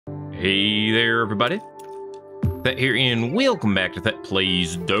Hey there, everybody. Thet here, and welcome back to Thet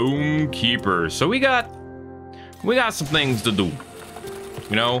Plays Dome Keeper. So we got some things to do.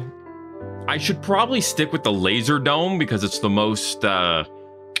 You know, I should probably stick with the laser dome because it's the most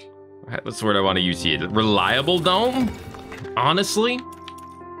what's the word I want to use here? Reliable dome. Honestly,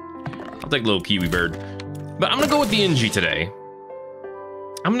 I'll take a little kiwi bird, but I'm gonna go with the NG today.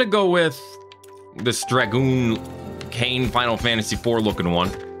 I'm gonna go with this Dragoon Kane Final Fantasy IV looking one.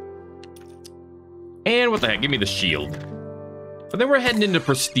 And what the heck, give me the shield. But then we're heading into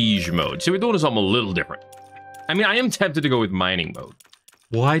prestige mode, so we're doing something a little different. I mean, I am tempted to go with mining mode.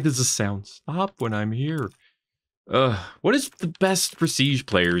 Why does the sound stop when I'm here? What does the best prestige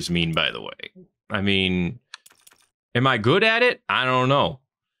players mean, by the way? I mean, am I good at it? I don't know.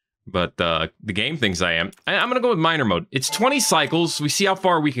 But the game thinks I am. I'm gonna go with miner mode. It's 20 cycles, we see how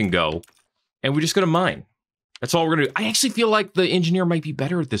far we can go, and we're just gonna mine. That's all we're gonna do. I actually feel like the engineer might be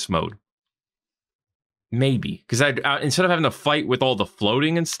better at this mode. Maybe, because instead of having to fight with all the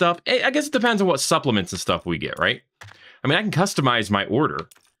floating and stuff, I guess it depends on what supplements and stuff we get, right? I mean, I can customize my order.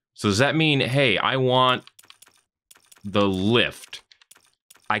 So does that mean, hey, I want the lift?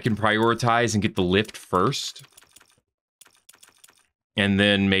 I can prioritize and get the lift first? And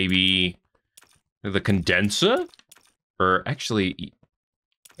then maybe the condenser? Or actually,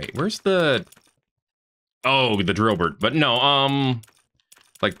 wait, where's the... Oh, the drill bird. But no,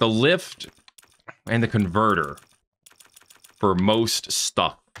 like the lift... and the converter for most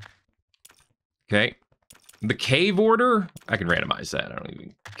stuff. Okay. The cave order, I can randomize that. I don't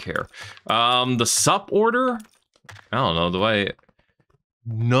even care. The sup order, I don't know.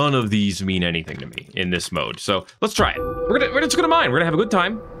 None of these mean anything to me in this mode. So let's try it. We're just gonna mine. We're gonna have a good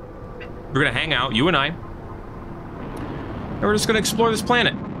time. We're gonna hang out, you and I. And we're just gonna explore this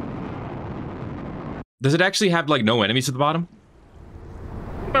planet. Does it actually have like no enemies at the bottom?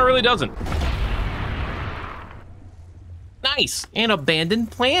 No, it really doesn't. Nice, an abandoned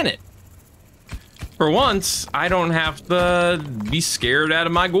planet. For once, I don't have to be scared out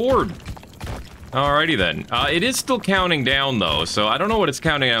of my gourd. Alrighty then. It is still counting down though, so I don't know what it's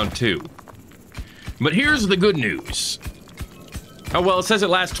counting down to. But here's the good news. Oh, well, it says it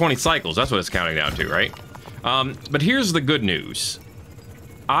lasts 20 cycles. That's what it's counting down to, right? But here's the good news.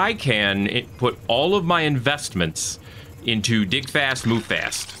 I can put all of my investments into dig fast, move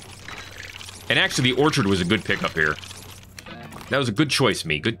fast. And actually, the orchard was a good pickup here. That was a good choice,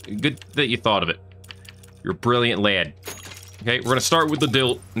 me. Good that you thought of it. You're a brilliant lad. Okay, we're gonna start with the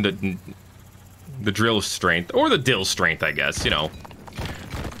drill strength, or the dill strength, I guess. You know,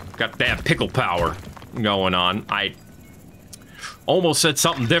 got that pickle power going on. I almost said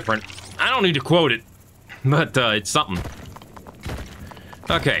something different. I don't need to quote it, but it's something.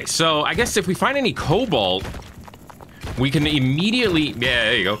 Okay, so I guess if we find any cobalt, we can immediately, yeah,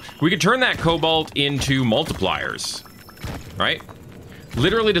 there you go. We can turn that cobalt into multipliers. Right?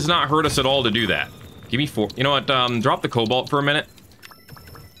 Literally does not hurt us at all to do that. Give me 4. You know what? Drop the cobalt for a minute.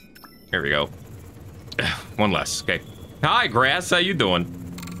 There we go. One less. Okay. Hi, grass. How you doing?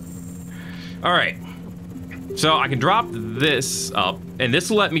 All right. So I can drop this up, and this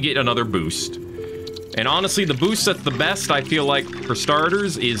will let me get another boost. And honestly, the boost that's the best, I feel like, for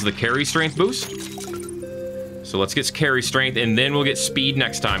starters, is the carry strength boost. So let's get carry strength, and then we'll get speed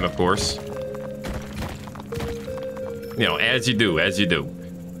next time, of course. You know, as you do.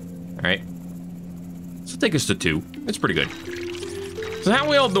 All right. So take us to 2. It's pretty good. So how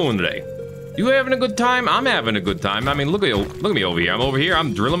we all doing today? You having a good time? I'm having a good time. I mean, look at me over here. I'm over here.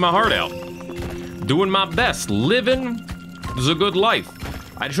 I'm drilling my heart out. Doing my best. Living the good life.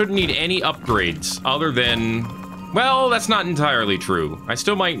 I shouldn't need any upgrades other than... Well, that's not entirely true. I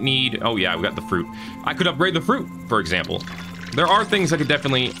still might need... Oh, yeah, we got the fruit. I could upgrade the fruit, for example. There are things I could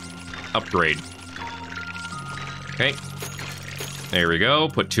definitely upgrade. Okay, there we go.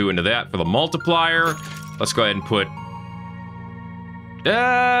 Put 2 into that for the multiplier. Let's go ahead and put,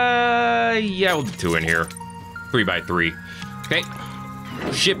 yeah, we'll do 2 in here. 3 by 3. Okay,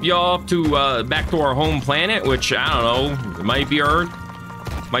 ship you off to, back to our home planet, which, I don't know, it might be Earth,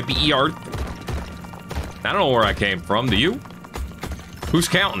 might be Earth. I don't know where I came from, do you? Who's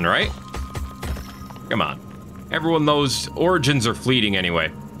counting, right? Come on. Everyone knows origins are fleeting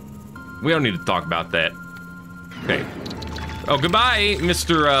anyway. We don't need to talk about that. Okay. Oh, goodbye,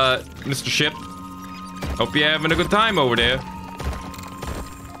 Mr. Ship. Hope you're having a good time over there.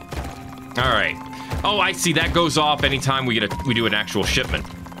 All right. Oh, I see. That goes off anytime we do an actual shipment.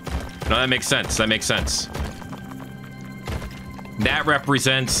 No, that makes sense. That makes sense. That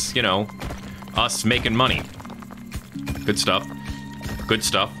represents, you know, us making money. Good stuff. Good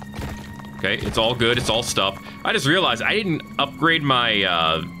stuff. Okay, it's all good. It's all stuff. I just realized I didn't upgrade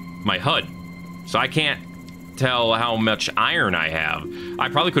my my HUD. So I can't tell how much iron I have. I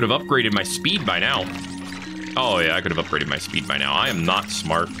probably could have upgraded my speed by now. Oh yeah, I could have upgraded my speed by now. I am not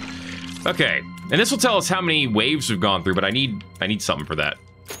smart. Okay, and this will tell us how many waves we've gone through, but I need something for that.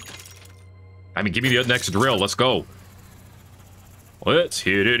 I mean, give me the next drill. Let's go. Let's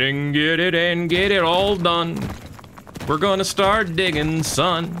hit it and get it all done. We're gonna start digging,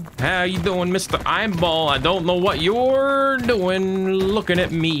 son. How you doing, Mr. Eyeball? I don't know what you're doing looking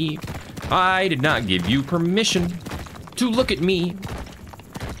at me. I did not give you permission to look at me.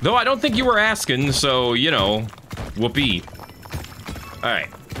 Though I don't think you were asking, so, you know, whoopee. Alright.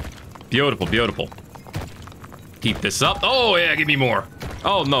 Beautiful, beautiful. Keep this up. Oh, yeah, give me more.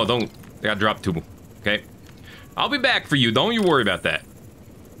 Oh, no, don't. I gotta drop 2. Okay. I'll be back for you. Don't you worry about that.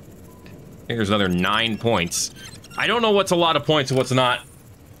 I think there's another 9 points. I don't know what's a lot of points and what's not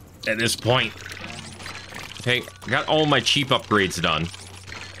at this point. Okay, got all my cheap upgrades done.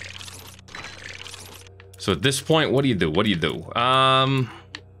 So at this point, what do you do? What do you do?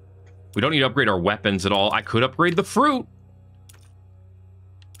 We don't need to upgrade our weapons at all. I could upgrade the fruit.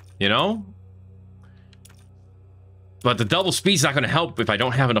 You know? But the double speed's not going to help if I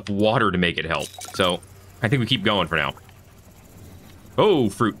don't have enough water to make it help. So, I think we keep going for now. Oh,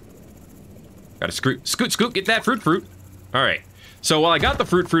 fruit. Gotta scoot, get that fruit. Alright. So while I got the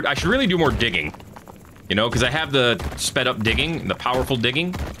fruit, I should really do more digging. You know, because I have the sped up digging, the powerful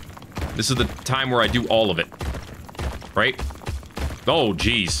digging. This is the time where I do all of it. Right? Oh,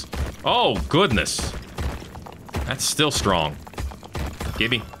 jeez. Oh, goodness. That's still strong.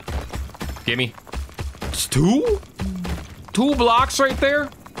 Gimme. Gimme. It's 2? 2 blocks right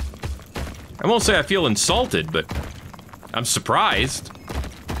there? I won't say I feel insulted, but I'm surprised.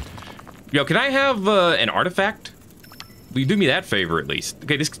 Yo, can I have an artifact? Will you do me that favor at least?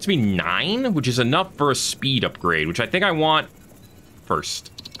 Okay, this gets me 9, which is enough for a speed upgrade, which I think I want first.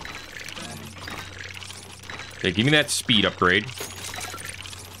 Okay, give me that speed upgrade.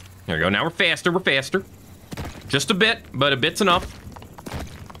 There we go. Now we're faster. Just a bit, but a bit's enough.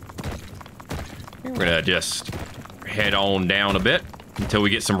 We're gonna just head on down a bit until we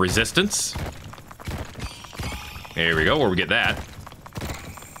get some resistance. There we go, where we get that.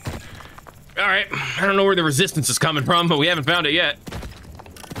 Alright, I don't know where the resistance is coming from, but we haven't found it yet.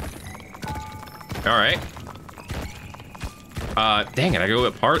 Alright. Dang it, I go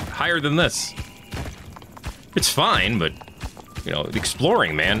up higher than this. It's fine, but, you know,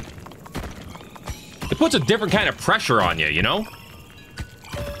 exploring, man. It puts a different kind of pressure on you, you know?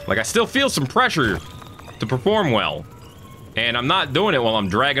 Like, I still feel some pressure to perform well. And I'm not doing it while I'm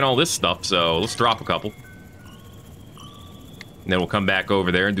dragging all this stuff, so let's drop a couple. And then we'll come back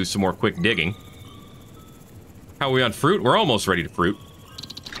over there and do some more quick digging. How are we on fruit? We're almost ready to fruit.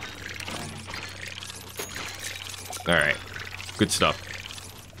 Alright. Good stuff.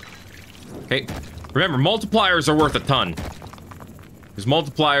 Okay. Remember, multipliers are worth a ton. Because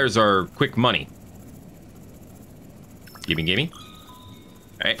multipliers are quick money. Gimme.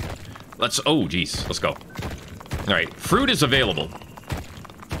 Alright. Oh, geez. Let's go. Alright. Fruit is available.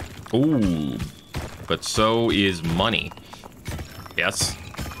 Ooh. But so is money. Yes.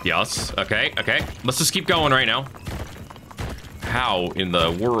 Okay. Let's just keep going right now. How in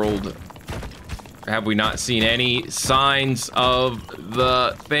the world have we not seen any signs of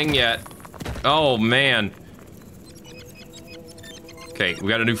the thing yet? Oh, man. Okay, we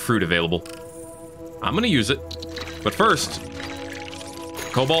got a new fruit available. I'm gonna use it. But first,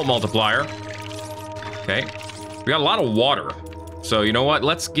 cobalt multiplier. Okay. We got a lot of water. So, you know what?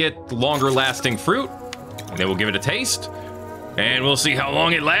 Let's get longer lasting fruit. And then we'll give it a taste. And we'll see how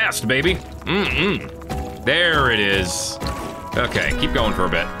long it lasts, baby. There it is. Okay, keep going for a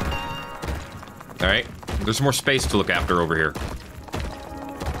bit. Alright, there's more space to look after over here.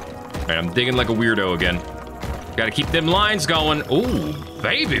 Alright, I'm digging like a weirdo again. Gotta keep them lines going. Ooh,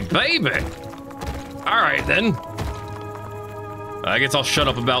 baby. Alright, then. I guess I'll shut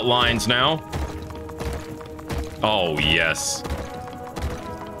up about lines now. Oh, yes.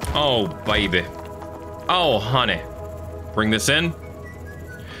 Oh, baby. Oh, honey. Bring this in.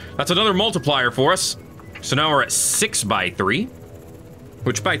 That's another multiplier for us. So now we're at 6 by 3.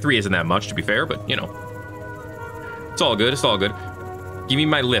 Which by 3 isn't that much, to be fair, but, you know. It's all good, Give me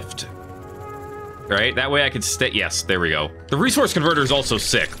my lift. Alright, that way I can stay. Yes, there we go. The resource converter is also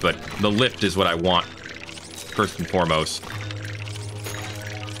sick, but the lift is what I want. First and foremost.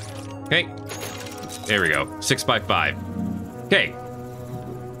 Okay. There we go. 6 by 5. Okay.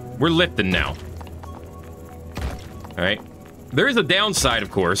 We're lifting now. Alright. There is a downside, of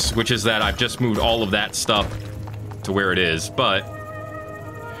course, which is that I've just moved all of that stuff to where it is, but...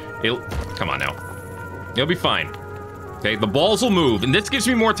 Come on now. It'll be fine. Okay, the balls will move, and this gives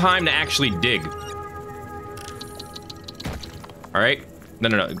me more time to actually dig. All right.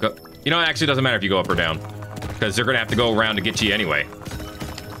 No. Go. You know, it actually doesn't matter if you go up or down, because they're going to have to go around to get to you anyway.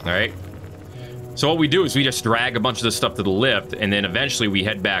 All right. So what we do is we just drag a bunch of this stuff to the lift, and then eventually we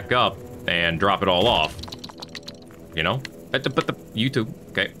head back up and drop it all off. You know? But the YouTube.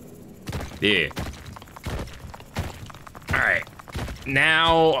 Okay. Yeah. All right.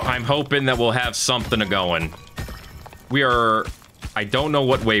 Now I'm hoping that we'll have something going. We are... I don't know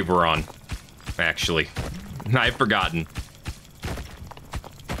what wave we're on, actually. I've forgotten.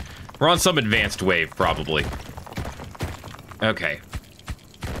 We're on some advanced wave, probably. Okay.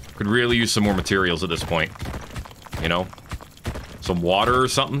 Could really use some more materials at this point. You know? Some water or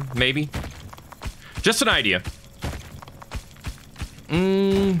something, maybe? Just an idea.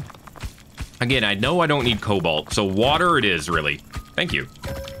 Again, I know I don't need cobalt, so water it is, really. Thank you.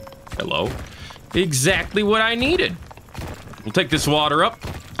 Hello. Exactly what I needed. We'll take this water up.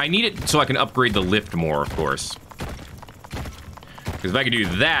 I need it so I can upgrade the lift more, of course. Because if I can do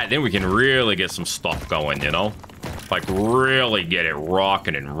that, then we can really get some stuff going, you know? Like, really get it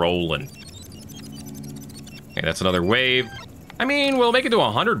rocking and rolling. Okay, that's another wave. I mean, we'll make it to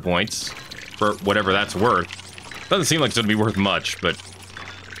 100 points for whatever that's worth. Doesn't seem like it's going to be worth much, but...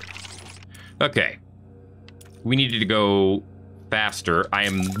 Okay. We needed to go faster. I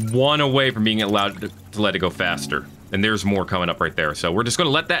am one away from being allowed to let it go faster. And there's more coming up right there. So we're just going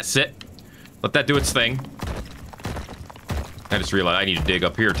to let that sit. Let that do its thing. I just realized I need to dig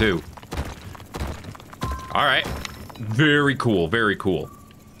up here, too. All right. Very cool. Very cool.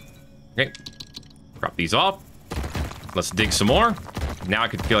 Okay. Drop these off. Let's dig some more. Now I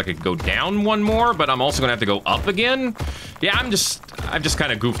could feel like I could go down one more, but I'm also going to have to go up again. Yeah, I've just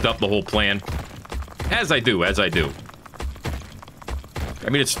kind of goofed up the whole plan. As I do. I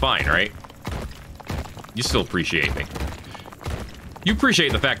mean, it's fine, right? You still appreciate me. You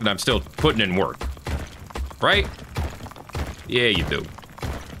appreciate the fact that I'm still putting in work. Right? Yeah, you do.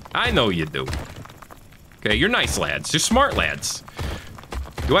 I know you do. Okay, you're nice lads. You're smart lads.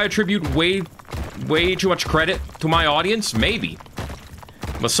 Do I attribute way too much credit to my audience? Maybe.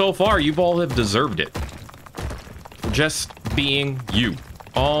 But so far, you all have deserved it. For just being you.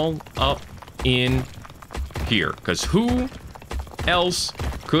 All up in here. Because who else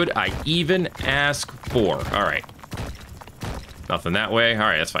could I even ask for? All right. Nothing that way. All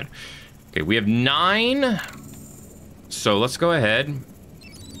right, that's fine. Okay, we have 9. So let's go ahead.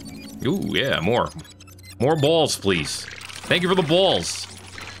 Ooh, yeah, more. More balls, please. Thank you for the balls.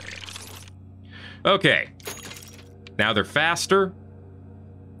 Okay. Now they're faster.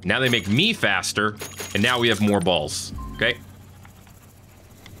 Now they make me faster. And now we have more balls. Okay.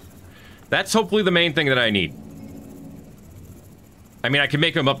 That's hopefully the main thing that I need. I mean, I can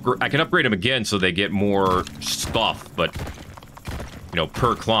make them I can upgrade them again so they get more stuff, but, you know,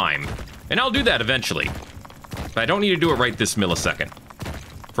 per climb. And I'll do that eventually. But I don't need to do it right this millisecond.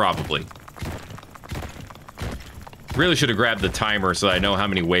 Probably. Really should have grabbed the timer so that I know how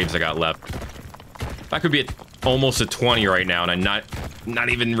many waves I got left. I could be at almost at 20 right now, and I'm not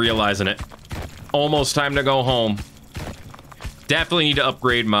even realizing it. Almost time to go home. Definitely need to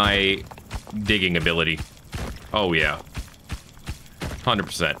upgrade my digging ability. Oh, yeah.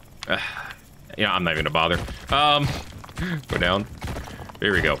 100%. Yeah, I'm not even gonna bother. Go down.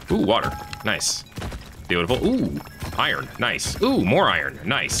 There we go. Ooh, water. Nice. Beautiful. Ooh, iron. Nice. Ooh, more iron.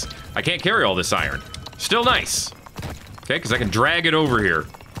 Nice. I can't carry all this iron. Still nice. Okay, because I can drag it over here.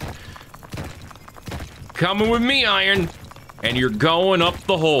 Coming with me, iron. And you're going up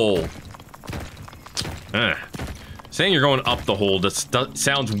the hole. Saying you're going up the hole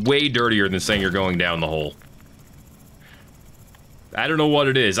sounds way dirtier than saying you're going down the hole. I don't know what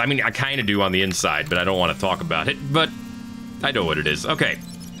it is. I mean, I kind of do on the inside, but I don't want to talk about it. But I know what it is. Okay.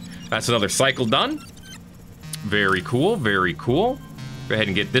 That's another cycle done. Very cool. Very cool. Go ahead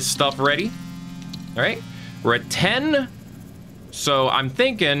and get this stuff ready. All right. We're at 10. So I'm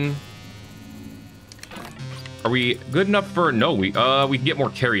thinking... Are we good enough for... No, we can get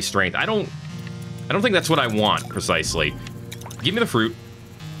more carry strength. I don't think that's what I want, precisely. Give me the fruit.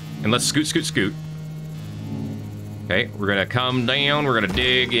 And let's scoot, scoot, scoot. Okay, we're gonna come down. We're gonna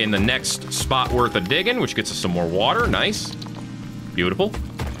dig in the next spot worth of digging, which gets us some more water. Nice. Beautiful.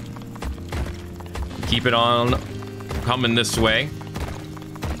 Keep it on coming this way.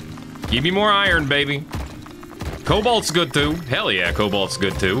 Give me more iron, baby. Cobalt's good, too. Hell yeah, cobalt's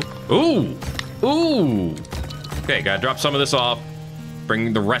good, too. Ooh. Ooh. Okay, gotta drop some of this off.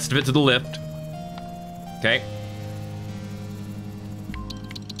 Bring the rest of it to the lift. Okay.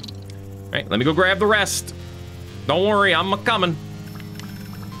 All right, let me go grab the rest. Don't worry, I'm a-coming.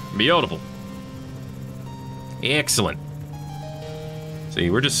 Beautiful. Excellent. See,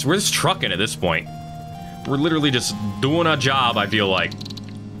 we're just trucking at this point. We're literally just doing a job, I feel like.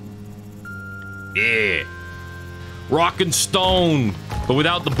 Yeah. Rock and stone, but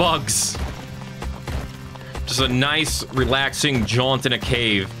without the bugs. Just a nice, relaxing jaunt in a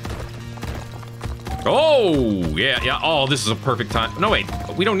cave. Oh, yeah. Oh, this is a perfect time. No, wait,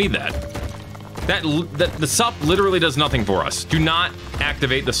 we don't need that. The sup literally does nothing for us. Do not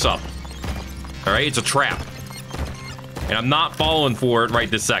activate the sup. All right, it's a trap. And I'm not falling for it right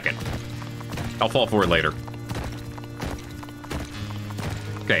this second. I'll fall for it later.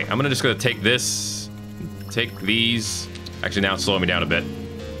 Okay, I'm just gonna take this, take these. Actually, now it's slowing me down a bit.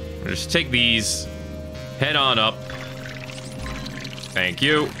 I'm gonna just take these, head on up. Thank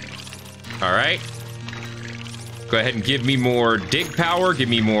you. All right. Go ahead and give me more dig power, give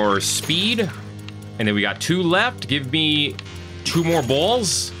me more speed. And then we got 2 left. Give me 2 more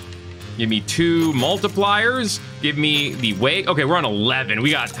balls. Give me 2 multipliers. Give me the wave. Okay, we're on 11. We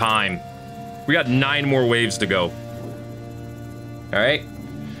got time. We got 9 more waves to go. All right.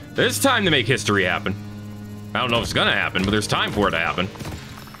 There's time to make history happen. I don't know if it's gonna happen, but there's time for it to happen.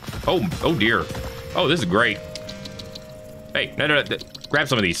 Oh dear. Oh, this is great. Hey, no. Grab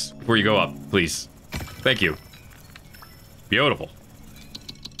some of these before you go up, please. Thank you. Beautiful.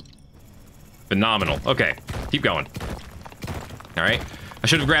 Phenomenal. Okay, keep going. All right. I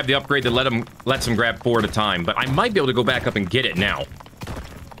should have grabbed the upgrade that lets him grab 4 at a time, but I might be able to go back up and get it now.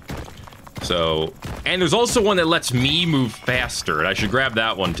 So, and there's also one that lets me move faster, and I should grab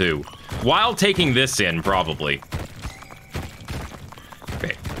that one too. While taking this in, probably.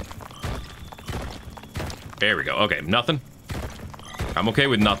 Okay. There we go. Okay, nothing. I'm okay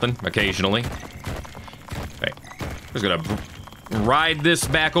with nothing, occasionally. Okay. Just gonna ride this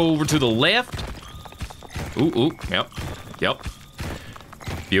back over to the left. Ooh, yep.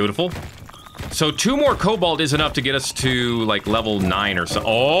 Beautiful. So 2 more cobalt is enough to get us to, like, level 9 or so.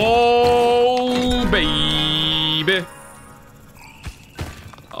 Oh, baby.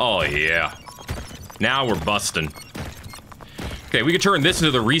 Oh, yeah. Now we're busting. Okay, we could turn this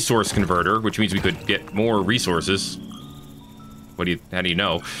into the resource converter, which means we could get more resources. How do you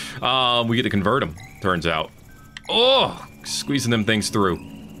know? We get to convert them, turns out. Oh, squeezing them things through.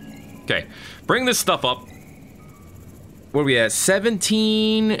 Okay, bring this stuff up. What are we at?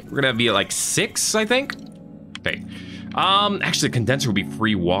 17. We're gonna be at like 6, I think. Okay. Actually, the condenser would be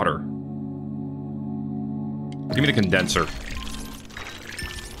free water. Give me the condenser.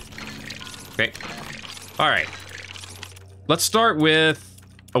 Okay. All right. Let's start with.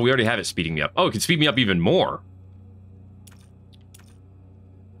 Oh, we already have it speeding me up. Oh, it can speed me up even more.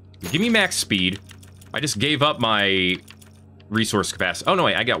 Give me max speed. I just gave up my resource capacity. Oh no,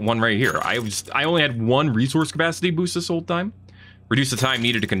 wait, I got one right here. I only had 1 resource capacity boost this whole time. Reduce the time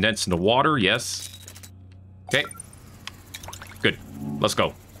needed to condense into water. Yes. Okay. Good. Let's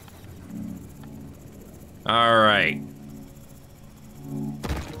go. All right.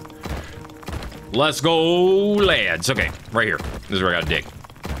 Let's go, lads. Okay, right here. This is where I gotta dig.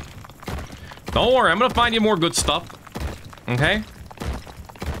 Don't worry, I'm gonna find you more good stuff. Okay?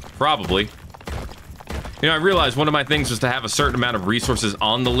 Probably. You know, I realized one of my things was to have a certain amount of resources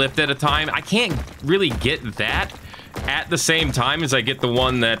on the lift at a time. I can't really get that at the same time as I get the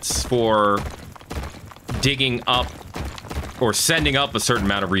one that's for digging up or sending up a certain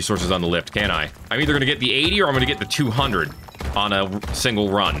amount of resources on the lift, can I? I'm either going to get the 80 or I'm going to get the 200 on a single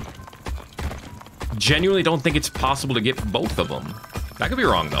run. Genuinely don't think it's possible to get both of them. I could be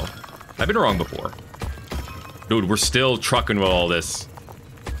wrong, though. I've been wrong before. Dude, we're still trucking with all this.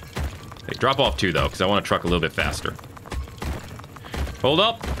 Hey, drop off 2, though, because I want to truck a little bit faster. Hold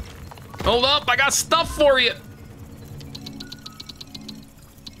up. Hold up. I got stuff for you.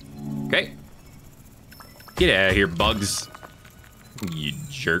 Okay. Get out of here, bugs. You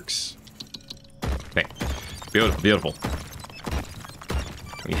jerks. Okay. Beautiful, beautiful.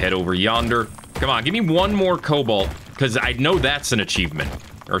 Let me head over yonder. Come on, give me 1 more cobalt, because I know that's an achievement.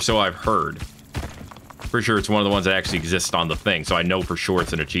 Or so I've heard. Pretty sure it's one of the ones that actually exists on the thing, so I know for sure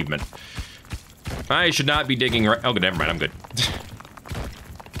it's an achievement. I should not be digging right... Oh, never mind, I'm good.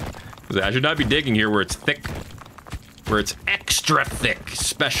 I should not be digging here where it's thick. Where it's extra thick,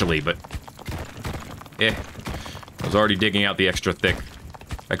 especially, but... I was already digging out the extra thick.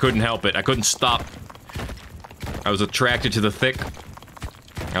 I couldn't help it. I couldn't stop. I was attracted to the thick.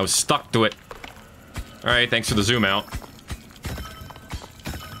 I was stuck to it. Alright, thanks for the zoom out.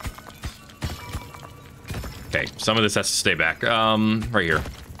 Okay, some of this has to stay back. Right here.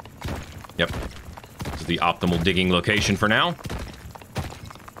 Yep. This is the optimal digging location for now.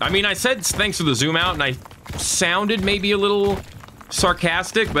 I mean, I said thanks for the zoom out, and I sounded maybe a little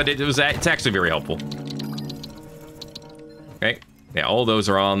sarcastic, but it's actually very helpful. Okay. Yeah, all those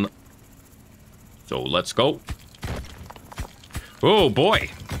are on. So let's go. Oh, boy.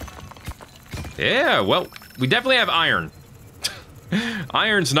 Yeah, well, we definitely have iron.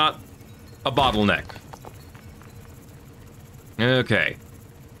 Iron's not a bottleneck. Okay.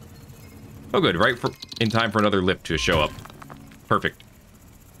 Oh, good. Right in time for another lift to show up. Perfect.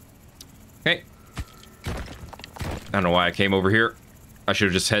 Okay. I don't know why I came over here. I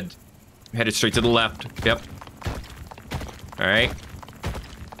should have just headed straight to the left. Yep. All right.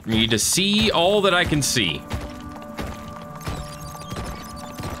 Need to see all that I can see.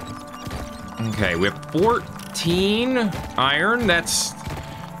 Okay, we have 14 iron. That's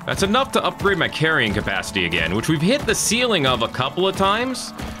enough to upgrade my carrying capacity again, which we've hit the ceiling of a couple of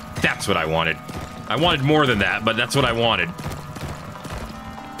times. That's what I wanted. I wanted more than that, but that's what I wanted.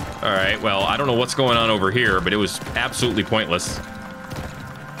 All right, well, I don't know what's going on over here, but it was absolutely pointless.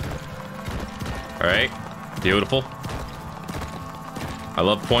 All right, beautiful. I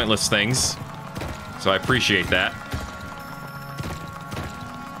love pointless things, so I appreciate that.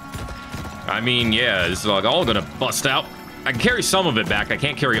 I mean, yeah, this is like all gonna bust out. I can carry some of it back. I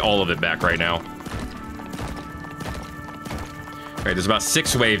can't carry all of it back right now. All right, there's about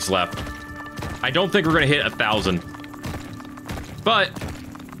 6 waves left. I don't think we're gonna hit 1,000, but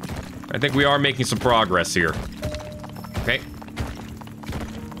I think we are making some progress here. Okay.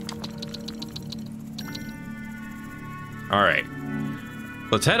 All right.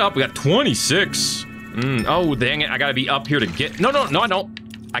 Let's head up. We got 26. Oh, dang it. I gotta be up here to get... No, I don't.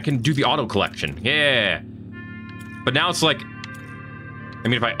 I can do the auto collection. Yeah. But now it's like... I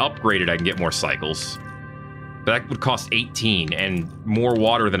mean, if I upgrade it, I can get more cycles. But that would cost 18 and more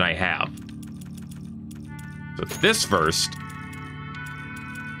water than I have. So this first.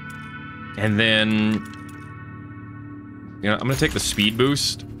 And then... You know, I'm gonna take the speed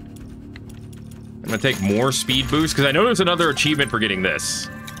boost. I'm gonna take more speed boost, because I know there's another achievement for getting this.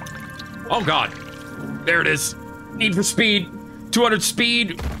 Oh, God. There it is. Need for speed. 200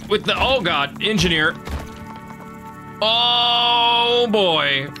 speed with the... Oh, God. Engineer. Oh,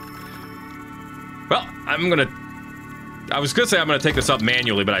 boy. Well, I'm gonna... I was gonna say I'm gonna take this up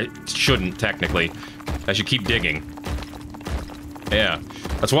manually, but I shouldn't, technically. I should keep digging. Yeah.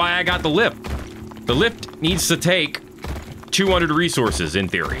 That's why I got the lift. The lift needs to take 200 resources, in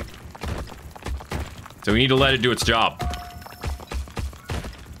theory. So we need to let it do its job.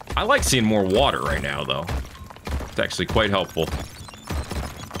 I like seeing more water right now, though. It's actually quite helpful.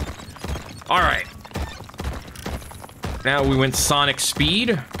 All right. Now we went Sonic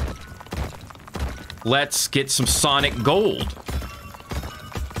Speed. Let's get some Sonic Gold.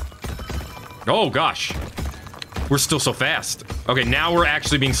 Oh, gosh. We're still so fast. Okay, now we're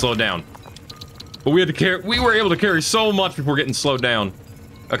actually being slowed down. But we were able to carry so much before getting slowed down.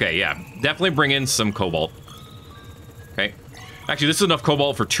 Okay, yeah. Definitely bring in some cobalt. Okay. Actually, this is enough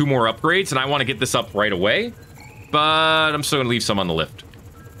cobalt for 2 more upgrades, and I want to get this up right away. But I'm still going to leave some on the lift.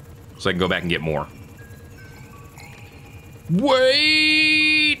 So I can go back and get more.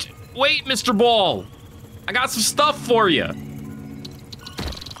 Wait! Wait, Mr. Ball! I got some stuff for you!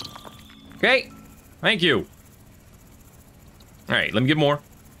 Okay. Thank you. Alright, let me get more.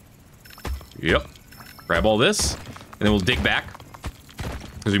 Yep. Grab all this, and then we'll dig back.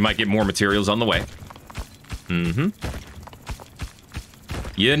 Because we might get more materials on the way. Mm-hmm.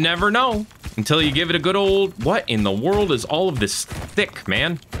 You never know until you give it a good old... What in the world is all of this thick,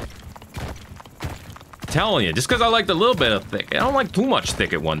 man? I'm telling you, just because I liked a little bit of thick. I don't like too much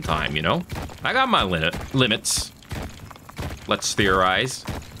thick at one time, you know? I got my limits. Let's theorize.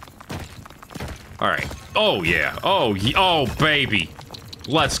 All right. Oh, yeah. Oh, baby.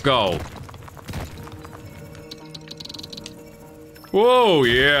 Let's go. Whoa,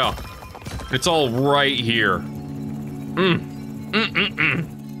 yeah. It's all right here.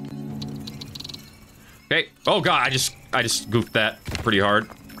 Okay. Oh, God, I just goofed that pretty hard.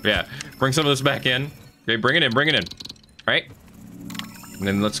 Yeah. Bring some of this back in. Okay, bring it in, bring it in. All right. And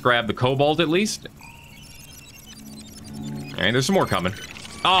then let's grab the cobalt at least. All right, there's some more coming.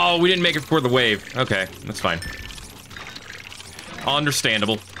 Oh, we didn't make it before the wave. Okay, that's fine.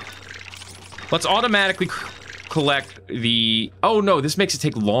 Understandable. Let's automatically collect the... Oh, no, this makes it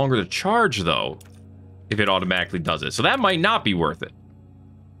take longer to charge, though, if it automatically does it. So that might not be worth it.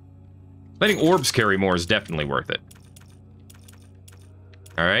 Letting orbs carry more is definitely worth it.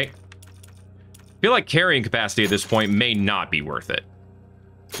 All right. I feel like carrying capacity at this point may not be worth it.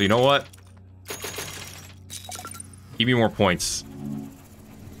 So you know what? Give me more points.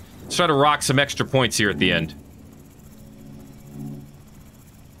 Let's try to rock some extra points here at the end.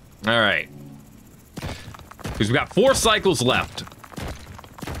 All right. Because we've got 4 cycles left.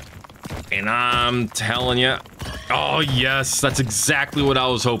 And I'm telling you, Oh, yes. That's exactly what I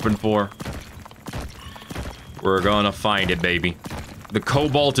was hoping for. We're gonna find it, baby. The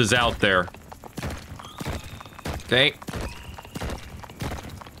cobalt is out there. Okay.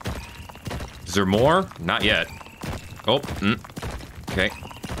 Is there more? Not yet. Oh, okay.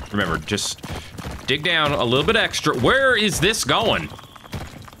 Remember, just dig down a little bit extra. Where is this going?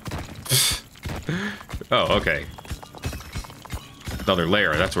 Oh, okay. Another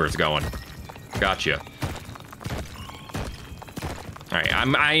layer, that's where it's going. Gotcha. Alright,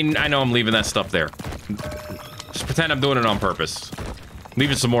 I know I'm leaving that stuff there. Just pretend I'm doing it on purpose.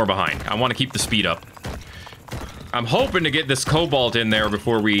 Leaving some more behind. I want to keep the speed up. I'm hoping to get this cobalt in there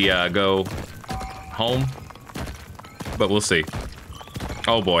before we go home. But we'll see.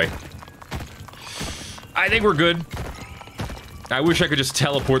 Oh boy. I think we're good. I wish I could just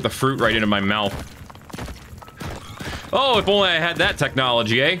teleport the fruit right into my mouth. Oh, if only I had that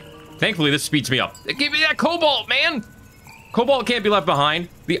technology, eh? Thankfully, this speeds me up. Give me that cobalt, man! Cobalt can't be left behind.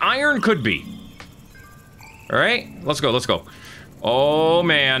 The iron could be. All right, let's go, let's go. Oh,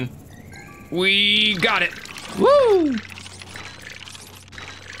 man. We got it. Woo!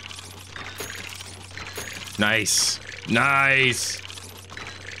 Nice. Nice.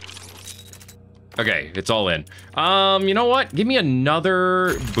 Okay, it's all in. You know what? Give me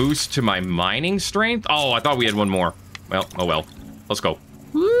another boost to my mining strength. Oh, I thought we had one more. Well, oh well. Let's go.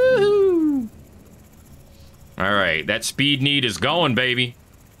 Woohoo! All right, that speed need is going, baby.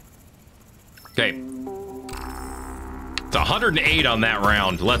 Okay. It's 108 on that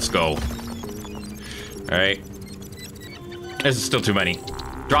round. Let's go. All right. This is still too many.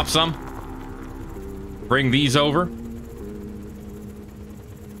 Drop some. Bring these over.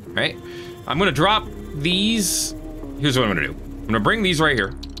 All right. I'm gonna drop these. Here's what I'm gonna do. I'm gonna bring these right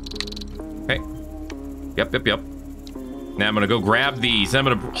here. Okay. Yep. Now I'm gonna go grab these. And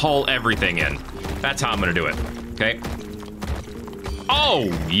I'm gonna haul everything in. That's how I'm gonna do it. Okay.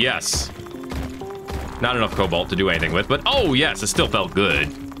 Oh, yes. Not enough cobalt to do anything with, but oh, yes, it still felt good.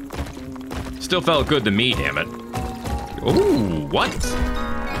 Still felt good to me, damn it. Ooh, what?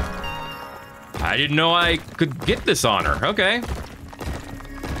 I didn't know I could get this honor. Okay.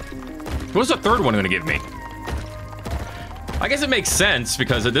 What's the third one gonna give me? I guess it makes sense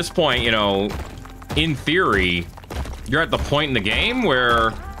because at this point, you know, in theory, you're at the point in the game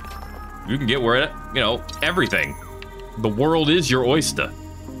where you can get where, you know, everything. The world is your oyster.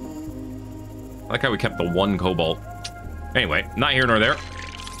 I like how we kept the one cobalt. Anyway, not here nor there.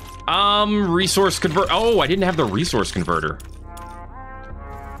 Resource convert. Oh, I didn't have the resource converter.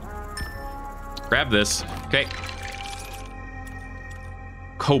 Grab this. Okay.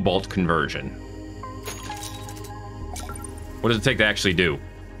 Cobalt conversion. What does it take to actually do?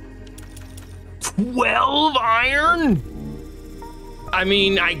 12 iron? I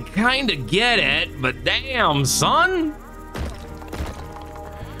mean, I kind of get it, but damn, son.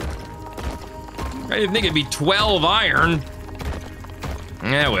 I didn't think it'd be 12 iron.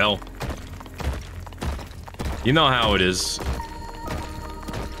 Yeah, well. You know how it is.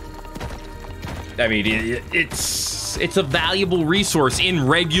 I mean, it's a valuable resource in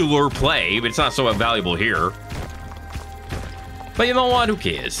regular play, but it's not so valuable here. But you know what? Who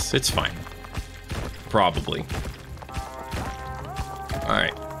cares? It's fine. Probably.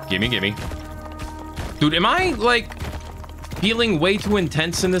 Alright. Gimme. Dude, am I, like, feeling way too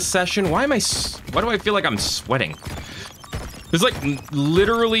intense in this session? Why do I feel like I'm sweating? There's, like,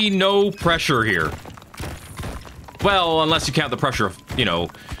 literally no pressure here. Well, unless you count the pressure of, you know,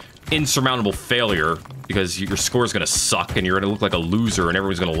 insurmountable failure, because your score's gonna suck and you're gonna look like a loser and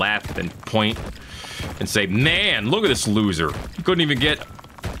everyone's gonna laugh and point and say, man, look at this loser. He couldn't even get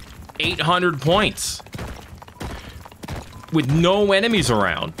 800 points. With no enemies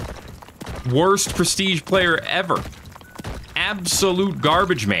around. Worst prestige player ever. Absolute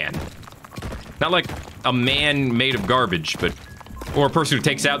garbage man. Not like a man made of garbage, but... Or a person who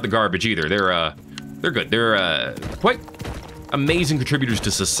takes out the garbage either. They're good. They're, quite amazing contributors to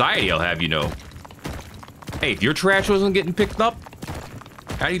society, I'll have you know. Hey, if your trash wasn't getting picked up,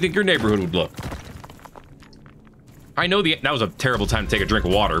 how do you think your neighborhood would look? I know that was a terrible time to take a drink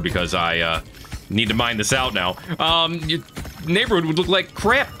of water because I, need to mine this out now. Your neighborhood would look like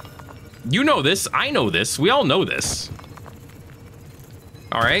crap. You know this. I know this. We all know this.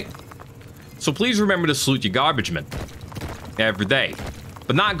 All right? So please remember to salute your garbage men every day.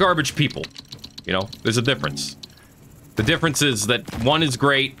 But not garbage people. You know, there's a difference. The difference is that one is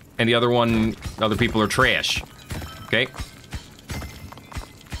great and the other people are trash. Okay?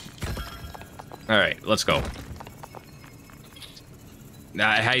 All right, let's go.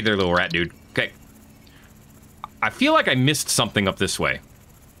 Hey there, little rat dude. Okay. I feel like I missed something up this way.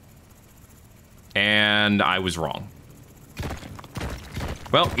 And I was wrong.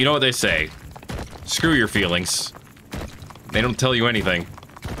 Well, you know what they say. Screw your feelings. They don't tell you anything.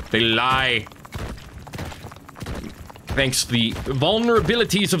 They lie. Thanks to the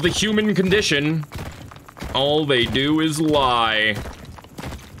vulnerabilities of the human condition, all they do is lie.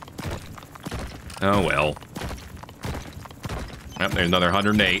 Oh well. Yep, there's another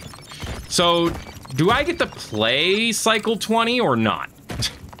 108. So, do I get to play cycle 20 or not?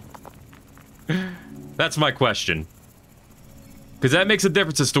 That's my question. Because that makes a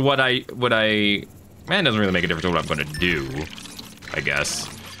difference as to what I... Man, it doesn't really make a difference to what I'm going to do, I guess.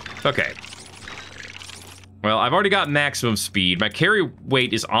 Okay. Well, I've already got maximum speed. My carry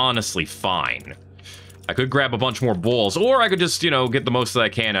weight is honestly fine. I could grab a bunch more balls, or I could just, you know, get the most that I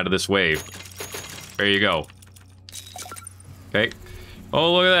can out of this wave. There you go. Okay.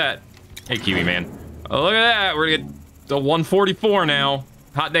 Oh, look at that. Hey, Kiwi man. Oh, look at that. We're gonna get to 144 now.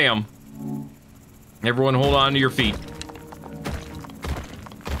 Hot damn. Everyone hold on to your feet.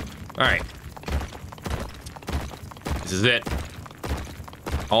 Alright. This is it.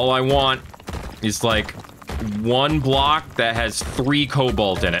 All I want is, like, one block that has 3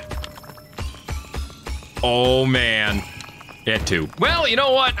 cobalt in it. Oh, man. It had 2. Well, you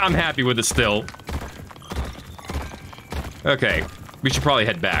know what? I'm happy with it still. Okay. We should probably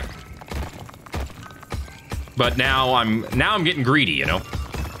head back. But now I'm getting greedy, you know?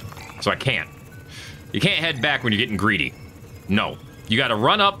 So I can't. You can't head back when you're getting greedy. No. You gotta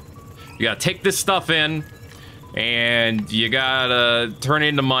run up, you gotta take this stuff in, and you gotta turn it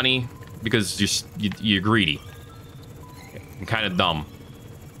into money because you're greedy. I'm kind of dumb.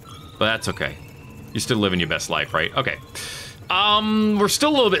 But that's okay. You're still living your best life, right? Okay. We're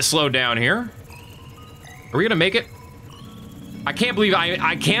still a little bit slowed down here. Are we gonna make it? I can't believe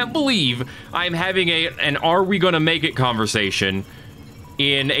I can't believe I'm having an are we gonna make it conversation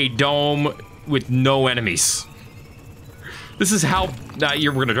in a dome with no enemies. This is how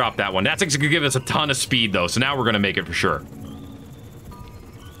we're gonna drop that one. That's gonna give us a ton of speed though, so now we're gonna make it for sure.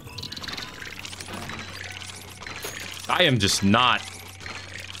 I am just not,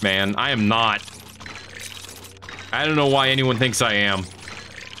 man. I am not. I don't know why anyone thinks I am.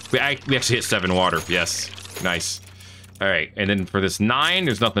 We actually hit 7 water. Yes, nice. All right, and then for this 9,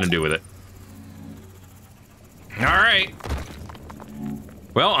 there's nothing to do with it. All right.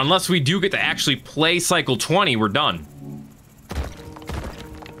 Well, unless we do get to actually play cycle 20, we're done.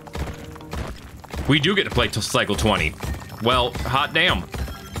 We do get to play cycle 20. Well, hot damn.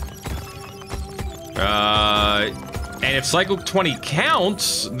 And if cycle 20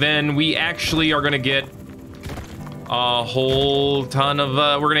 counts, then we actually are gonna get a whole ton of,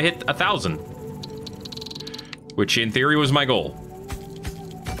 we're gonna hit 1,000. Which in theory was my goal.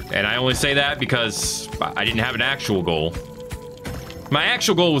 And I only say that because I didn't have an actual goal. My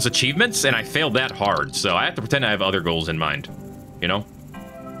actual goal was achievements, and I failed that hard, so I have to pretend I have other goals in mind. You know?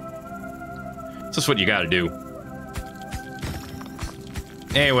 That's just what you gotta do.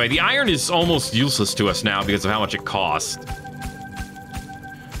 Anyway, the iron is almost useless to us now because of how much it costs.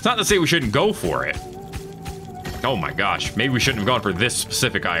 It's not to say we shouldn't go for it. Oh my gosh, maybe we shouldn't have gone for this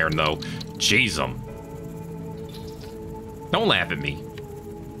specific iron, though. Jeez-um. Don't laugh at me.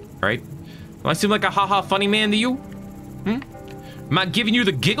 Right? Do I seem like a haha funny man to you? Hmm? Am I giving you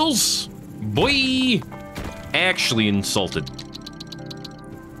the giggles? Boy! Actually insulted.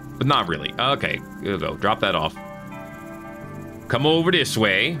 But not really. Okay, here we go. Drop that off. Come over this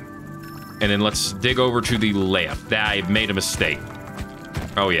way. And then let's dig over to the left. I've made a mistake.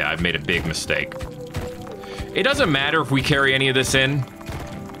 Oh yeah, I've made a big mistake. It doesn't matter if we carry any of this in.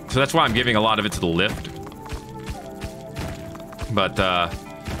 So that's why I'm giving a lot of it to the lift. But,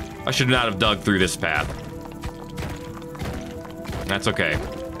 I should not have dug through this path. That's okay.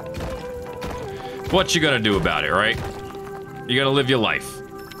 What you gonna do about it, right? You gotta live your life.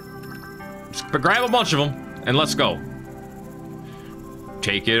 But grab a bunch of them, and let's go.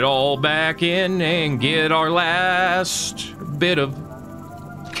 Take it all back in and get our last bit of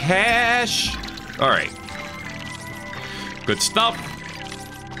cash. All right. Good stuff.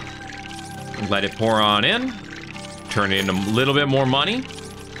 Let it pour on in. Turn it into a little bit more money.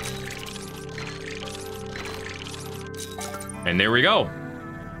 And there we go.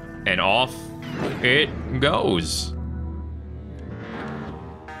 And off it goes.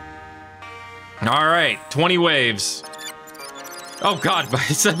 All right, 20 waves. Oh God,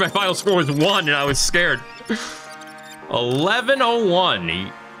 it said my final score was 1 and I was scared.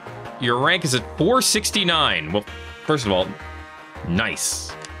 1101. Your rank is at 469. Well, first of all,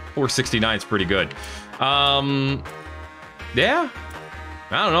 nice. 469 is pretty good. Yeah.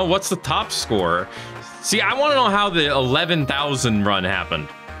 I don't know. What's the top score? See, I want to know how the 11,000 run happened.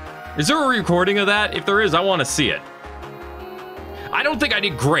 Is there a recording of that? If there is, I want to see it. I don't think I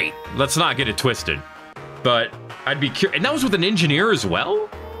did great. Let's not get it twisted. But I'd be curious. And that was with an engineer as well?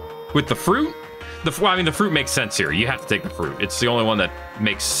 With the fruit? Well, I mean, the fruit makes sense here. You have to take the fruit. It's the only one that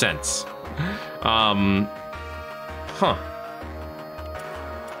makes sense. Huh.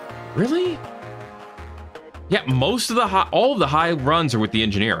 Really? Yeah, most of the all of the high runs are with the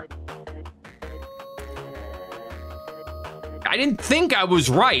engineer. I didn't think I was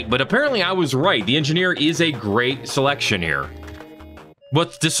right, but apparently I was right. The engineer is a great selection here.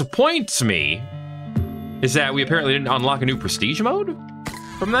 What disappoints me is that we apparently didn't unlock a new prestige mode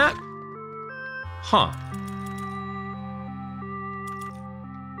from that. Huh.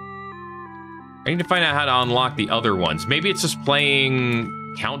 I need to find out how to unlock the other ones. Maybe it's just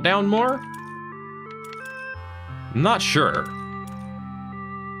playing Countdown more? I'm not sure.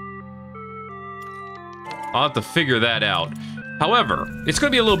 I'll have to figure that out. However, it's going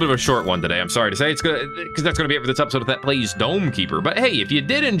to be a little bit of a short one today. I'm sorry to say. It's gonna, because that's going to be it for this episode of Thet Plays Dome Keeper. But hey, if you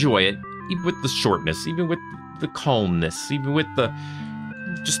did enjoy it, even with the shortness, even with the calmness, even with the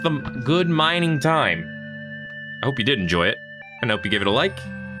just the good mining time, I hope you did enjoy it. And I hope you give it a like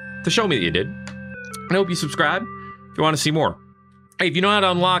to show me that you did. And I hope you subscribe if you want to see more. Hey, if you know how to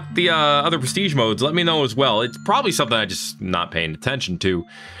unlock the other prestige modes, let me know as well. It's probably something I'm just not paying attention to.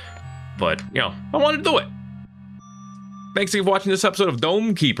 But, you know, I wanted to do it. Thanks again for watching this episode of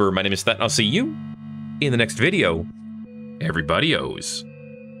Dome Keeper. My name is Thet, and I'll see you in the next video. Everybody owes.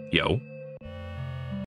 Yo.